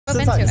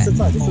Move into it. It's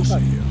inside.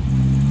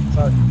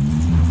 Sorry.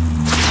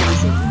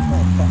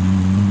 Oh, fuck.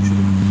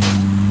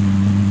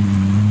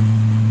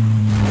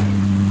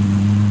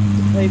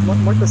 Hey,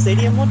 mark the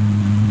stadium one?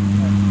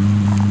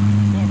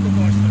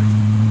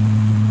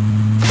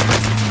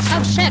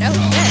 Oh shit, oh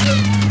shit.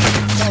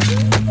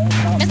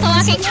 Missile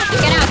locking.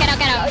 Get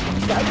out.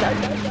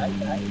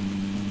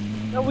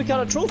 No, we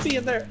got a trophy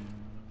in there.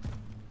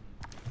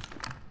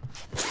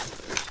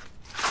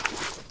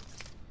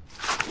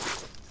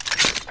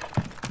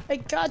 I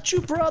got you,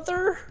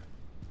 brother.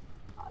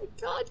 I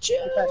got you.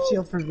 Get that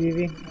shield for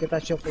Vivi. Get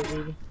that shield for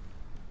Vivi.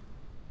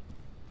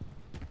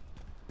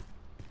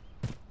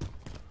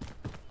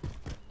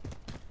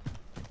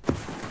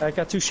 I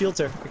got 2 shields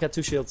there. I got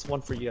 2 shields.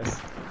 One for you guys.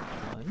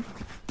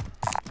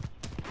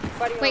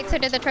 One. Wait, so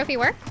did the trophy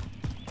work?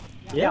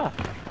 Yeah.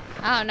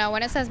 Oh no,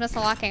 when it says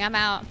missile locking, I'm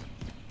out.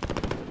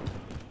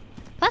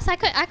 Plus, I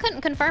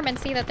couldn't confirm and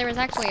see that there was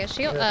actually a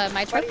shield.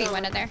 My trophy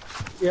went in there.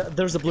 Yeah,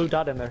 there's a blue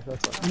dot in there.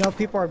 That's why. No,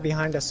 people are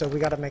behind us, so we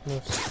gotta make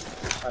moves.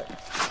 Alright.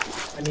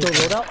 I need to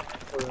load out.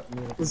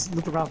 Let's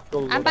look around.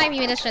 I'm buying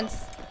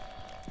munitions.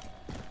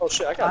 Oh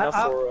shit, I got enough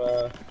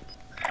for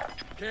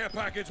Care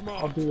package I'll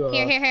mark. do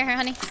Here,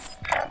 honey.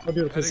 I'll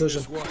do a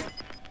precision.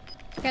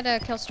 Got a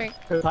kill streak.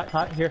 Here.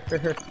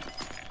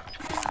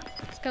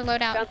 Let's go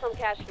load out. Found some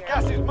cash here.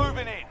 Gas is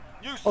moving in.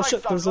 New Oh safe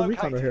shit, there's a zone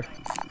recon right located.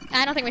 here.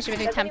 I don't think we should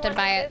be tempted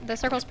by it. The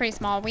circle's pretty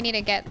small. We need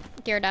to get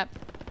geared up.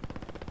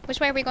 Which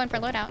way are we going for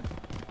loadout?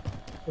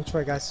 Which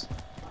way, guys?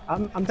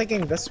 I'm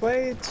thinking this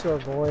way to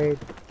avoid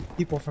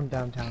people from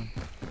downtown.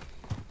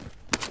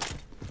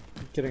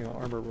 Getting an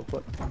armor real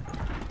quick.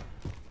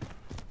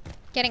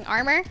 Getting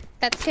armor?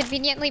 That's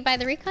conveniently by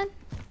the recon?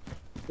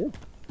 Yeah.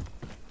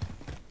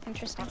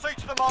 Interesting. Proceed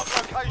to the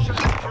marked location and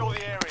secure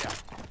the area.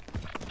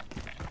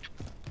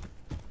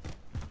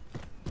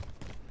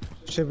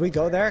 Should we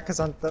go there? Cause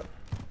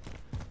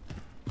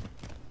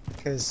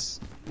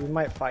we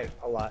might fight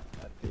a lot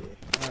at the.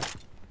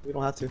 We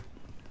don't have to.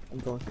 I'm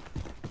going.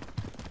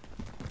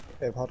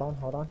 Babe, hold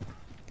on.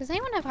 Does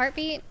anyone have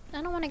heartbeat?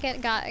 I don't want to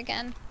get got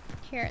again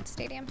here at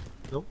stadium.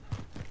 Nope.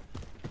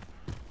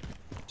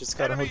 Just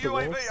gotta Enemy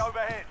hook the walls. UAV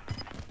overhead.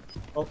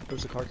 Oh,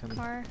 there's a car coming.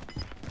 Car.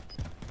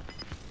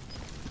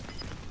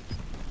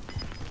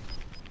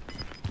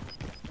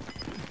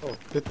 Oh,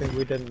 good thing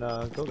we didn't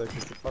go there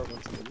because the car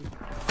went to the roof.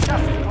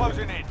 Gas is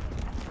closing in.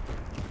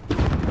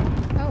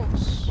 Oh,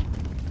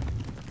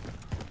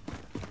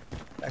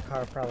 That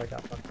car probably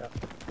got fucked up.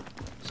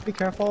 Just be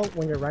careful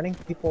when you're running.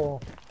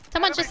 People.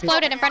 Someone just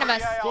floated in front of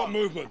us. Got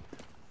movement.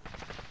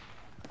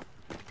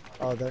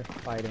 Oh, they're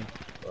fighting.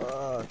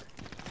 Fuck.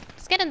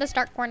 Let's get in this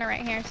dark corner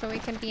right here so we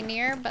can be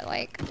near, but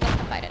like, let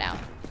them fight it out.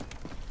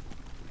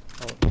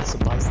 Oh, it's a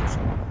buy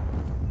station.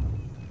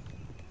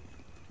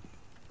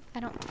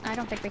 I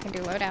don't think we can do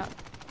loadout.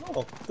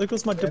 Oh, there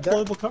goes my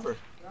deployable cover.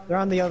 They're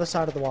on the other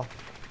side of the wall.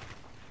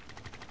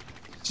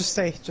 Just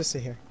stay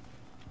here.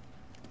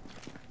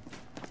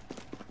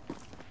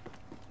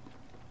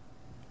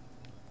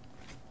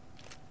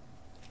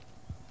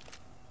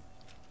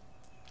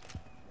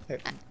 Hey,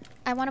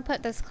 I want to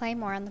put this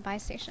claymore on the buy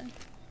station.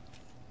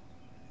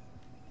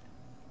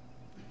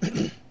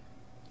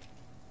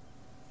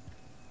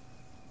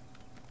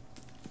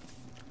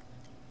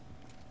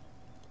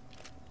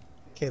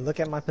 okay, look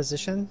at my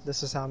position.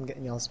 This is how I'm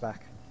getting y'all's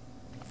back.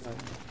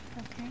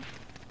 Okay.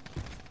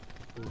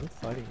 Ooh, we're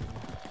fighting.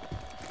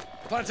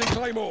 Planting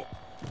claymore.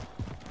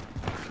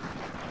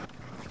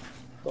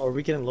 Oh, are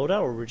we getting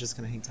loadout or are we just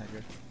gonna hang tight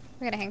here?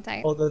 We're gonna hang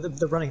tight. Oh,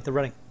 they're running. They're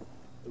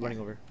running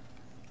over.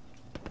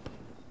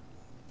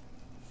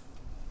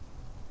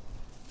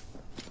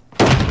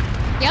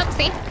 Yep,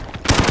 see?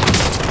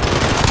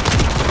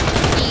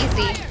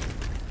 Easy.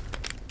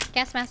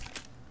 Gas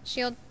mask.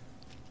 Shield.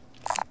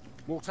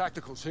 More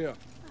tacticals here.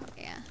 Oh,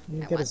 yeah. You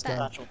I get want his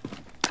that. gun.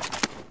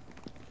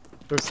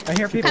 I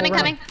hear people Coming,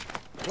 running.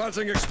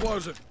 Planting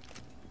explosive.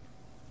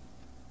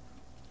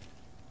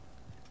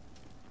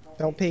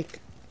 Don't peek.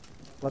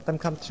 Let them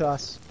come to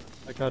us.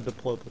 I got a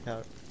deployable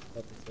cover.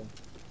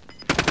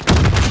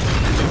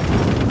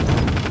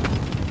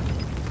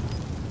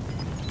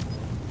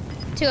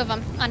 Two of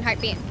them on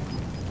heartbeat.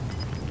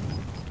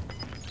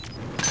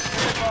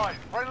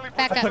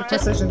 Back up.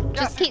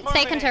 Just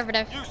stay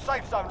conservative.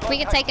 We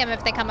can take him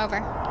if they come over.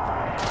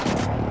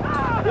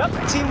 Yep,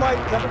 team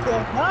wipe, double kill.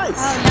 Nice!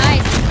 Oh,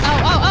 nice.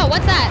 Oh,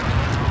 what's that?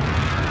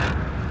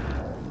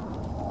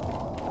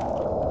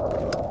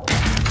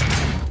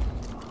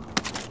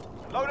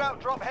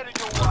 Loadout drop headed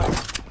your way.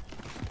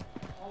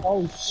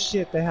 Oh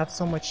shit, they have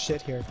so much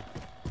shit here.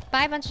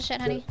 Buy a bunch of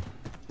shit, honey.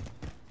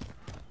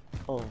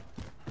 Oh.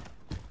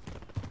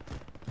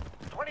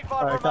 25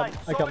 Alright, remain.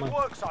 I got Solid mine.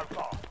 work so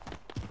far.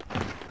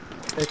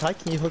 Hey Ty,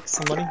 can you hook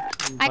some money?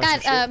 I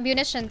got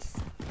munitions.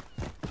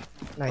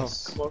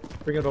 Nice. Oh, cool.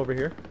 Bring it over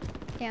here.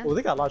 Yeah. Oh,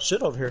 they got a lot of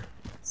shit over here.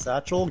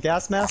 Satchel,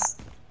 gas mask.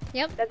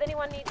 Yep. Does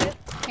anyone need this?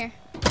 Here.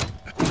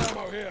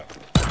 Ammo here.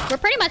 We're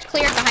pretty much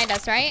cleared behind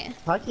us, right?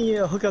 How can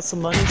you hook us some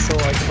money so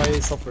I can buy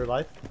yourself for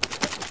life?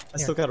 I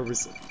still got a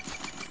receipt.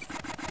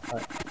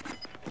 Alright.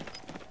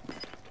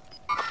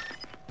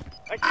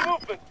 I see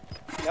movement.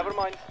 Never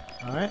mind.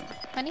 Alright.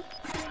 Money?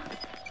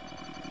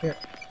 Here.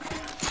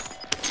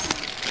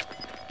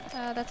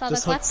 That's all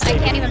Just that's hook left. I can't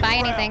stadium. even buy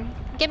anything.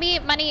 Give me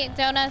money,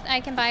 Donut.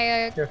 I can buy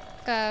a Here.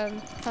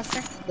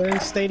 cluster. They're in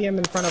stadium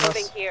in front of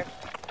Moving us. here.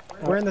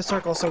 We're in the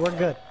circle, so we're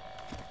good.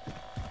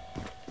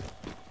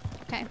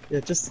 Okay. Yeah,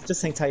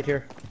 just hang tight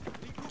here.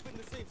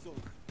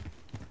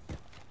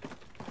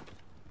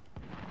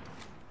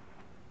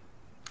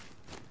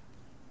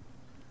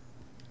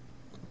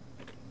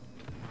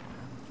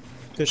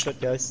 Good shot,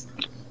 guys.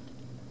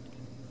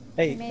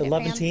 Hey, We made it,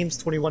 11 fam. teams,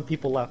 21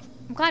 people left.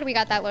 I'm glad we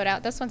got that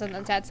loadout. This one's in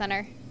the dead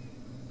center.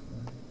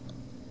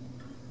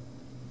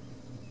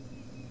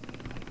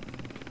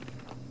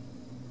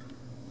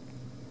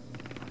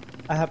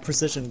 I have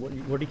precision.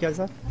 What do you guys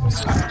have? Got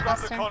the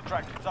Cluster.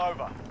 contract. It's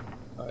over.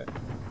 Alright.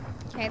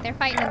 Okay, they're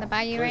fighting in the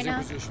bayou right Raising now.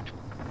 position.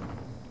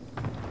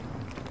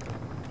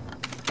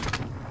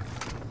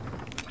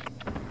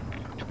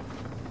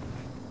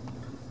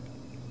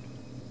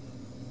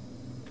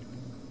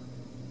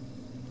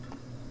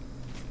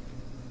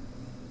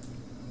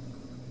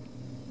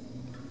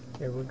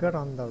 Okay, we're good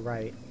on the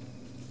right.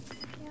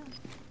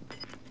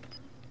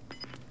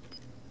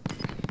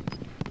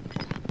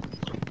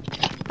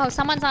 Oh,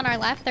 someone's on our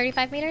left,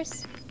 35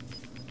 meters.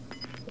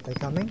 Are they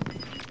coming?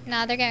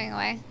 No, they're getting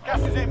away.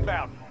 Gas is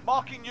inbound.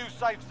 Marking new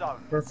safe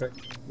zone.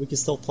 Perfect. We can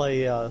still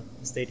play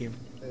stadium.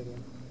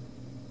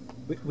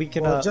 We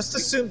can Well, just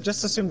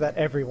assume that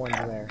everyone's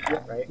there,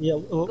 right? yeah.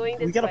 Going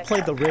We this gotta way.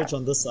 play the ridge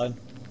on this side.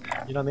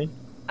 You know what I mean?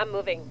 I'm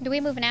moving. Do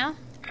we move now?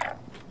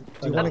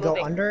 Do you want to go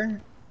moving.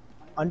 under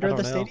I the don't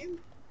know. stadium?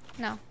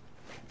 No.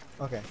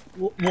 Okay.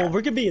 Well,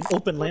 we're gonna be in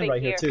open land Moving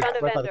right here too, Found a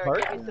right by the vendor.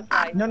 cart. Giving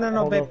supplies. No,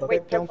 Oh, babe, no,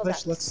 wait, don't cancel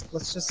push. that.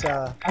 Let's just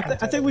I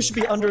think we should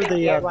be under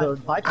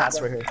the bypass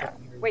right here.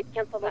 Wait,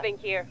 cancel that. Moving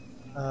here.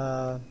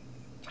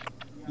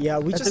 Yeah,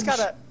 we I just think we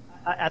gotta.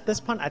 At this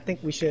point, I think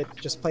we should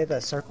just play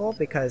the circle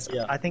because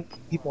Yeah. I think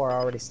people are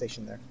already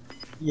stationed there.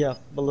 Yeah,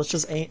 but let's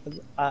just aim.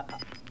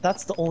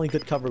 That's the only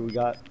good cover we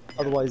got.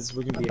 Otherwise,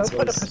 we're gonna be Don't put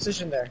a exposed.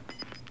 precision there.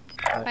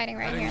 Fighting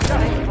right here.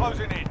 Gas is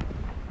closing in.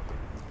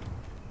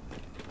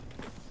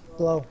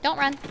 Blow. Don't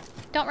run.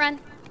 Don't run.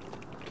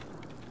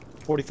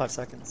 45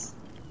 seconds.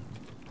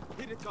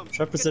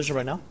 Should I precision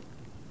right now?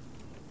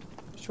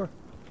 Sure.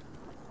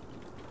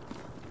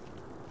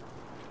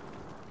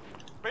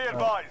 Be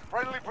advised.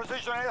 Friendly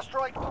precision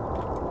airstrike.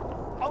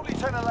 Only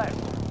 10 are left.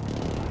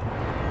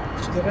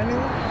 Did you get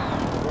anyone?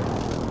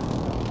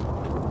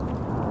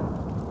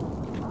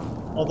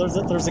 Oh,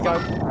 there's a guy.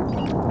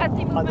 I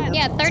see movement.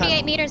 Yeah,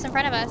 38 meters in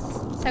front of us.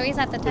 So he's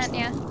at the tent,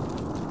 yeah.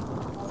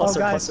 Cluster,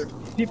 guys, cluster.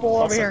 people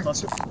over here.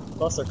 Cluster.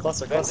 Cluster.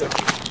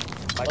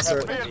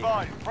 Be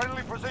advised.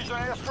 Friendly precision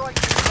airstrike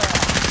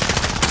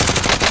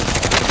inbound.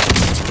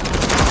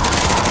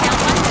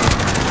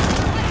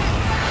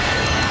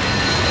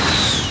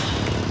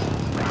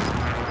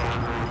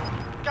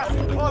 Gas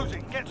is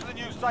closing. Get to the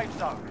new safe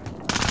zone.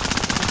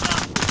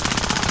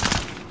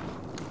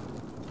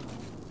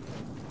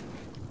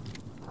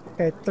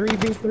 Okay,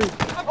 3v3.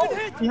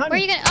 Behind Where are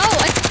me. you gonna? Oh,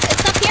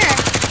 it's up here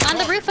on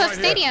the roof of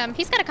stadium.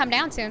 He's gotta come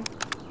down soon.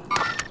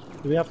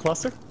 Do we have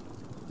cluster?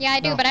 Yeah, I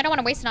do, No. but I don't want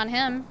to waste it on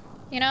him.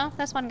 You know,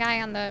 that's one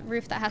guy on the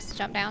roof that has to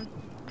jump down.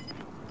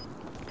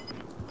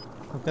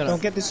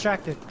 Don't get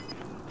distracted.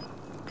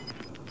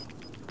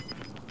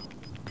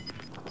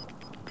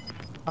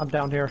 I'm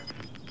down here.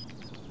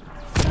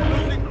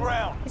 Losing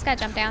ground. He's gotta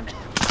jump down.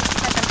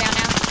 Gotta jump down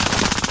now.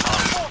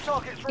 More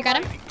targets You got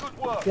him? remaining. Good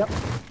work. Yep.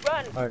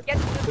 Run. Alright, Get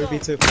to the zone.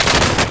 3v2.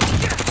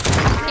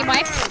 He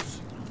wiped.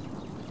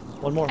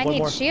 One more, I one need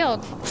more.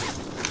 shield.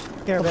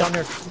 Here, Come down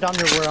here. Come down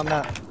here where I'm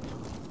at.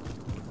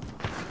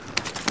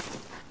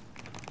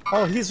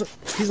 Oh, he's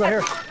right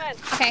here. Movement.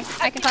 Okay,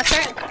 I can cluster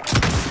it.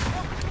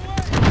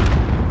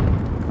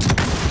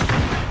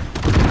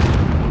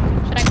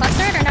 Should I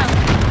cluster it or no?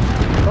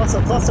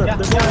 Cluster. Yeah,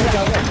 There's one yeah,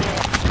 down there.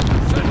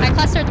 I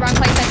clustered the wrong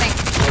place, I think.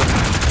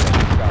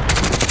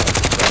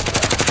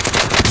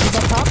 He's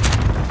up top.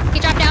 He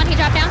dropped down.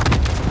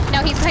 No,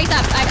 he's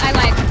up. I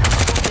lied.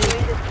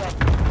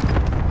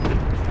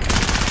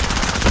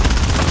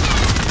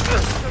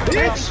 Going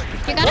this way.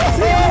 You got it?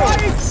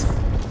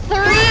 3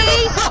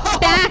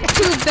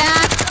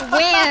 back-to-back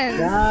wins.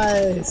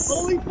 Nice.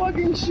 Holy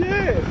fucking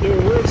shit!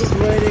 Dude, we're just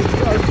waiting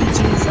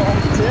RPGs all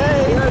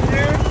day. Yeah,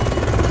 dude.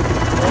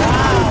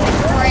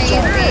 Crazy.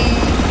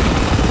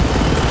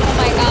 Oh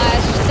my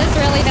gosh. This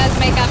really does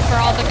make up for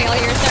all the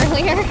failures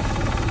earlier.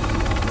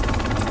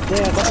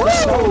 Yeah, that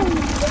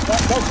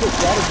was good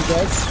strategy,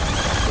 guys.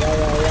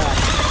 Yeah.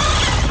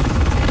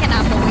 I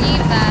cannot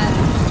believe that.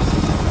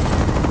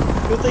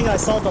 Good thing I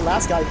saw the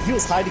last guy. He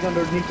was hiding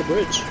underneath the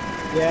bridge.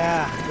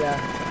 Yeah.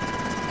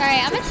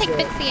 Alright, I'm gonna take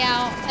Bitsy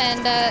out,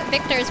 and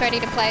Victor's ready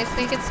to play, so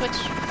you can switch.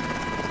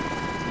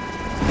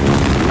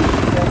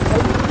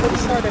 Who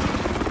started?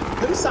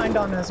 Who signed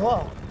on as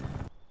well?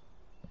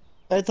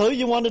 I told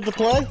you wanted to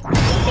play.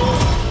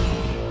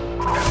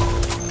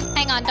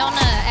 Hang on, don't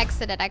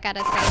exit it, I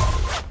gotta say.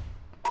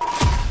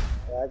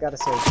 Yeah, I gotta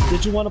say.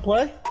 Did you want to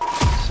play?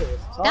 Shit was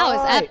That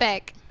was tight.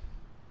 epic.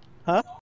 Huh?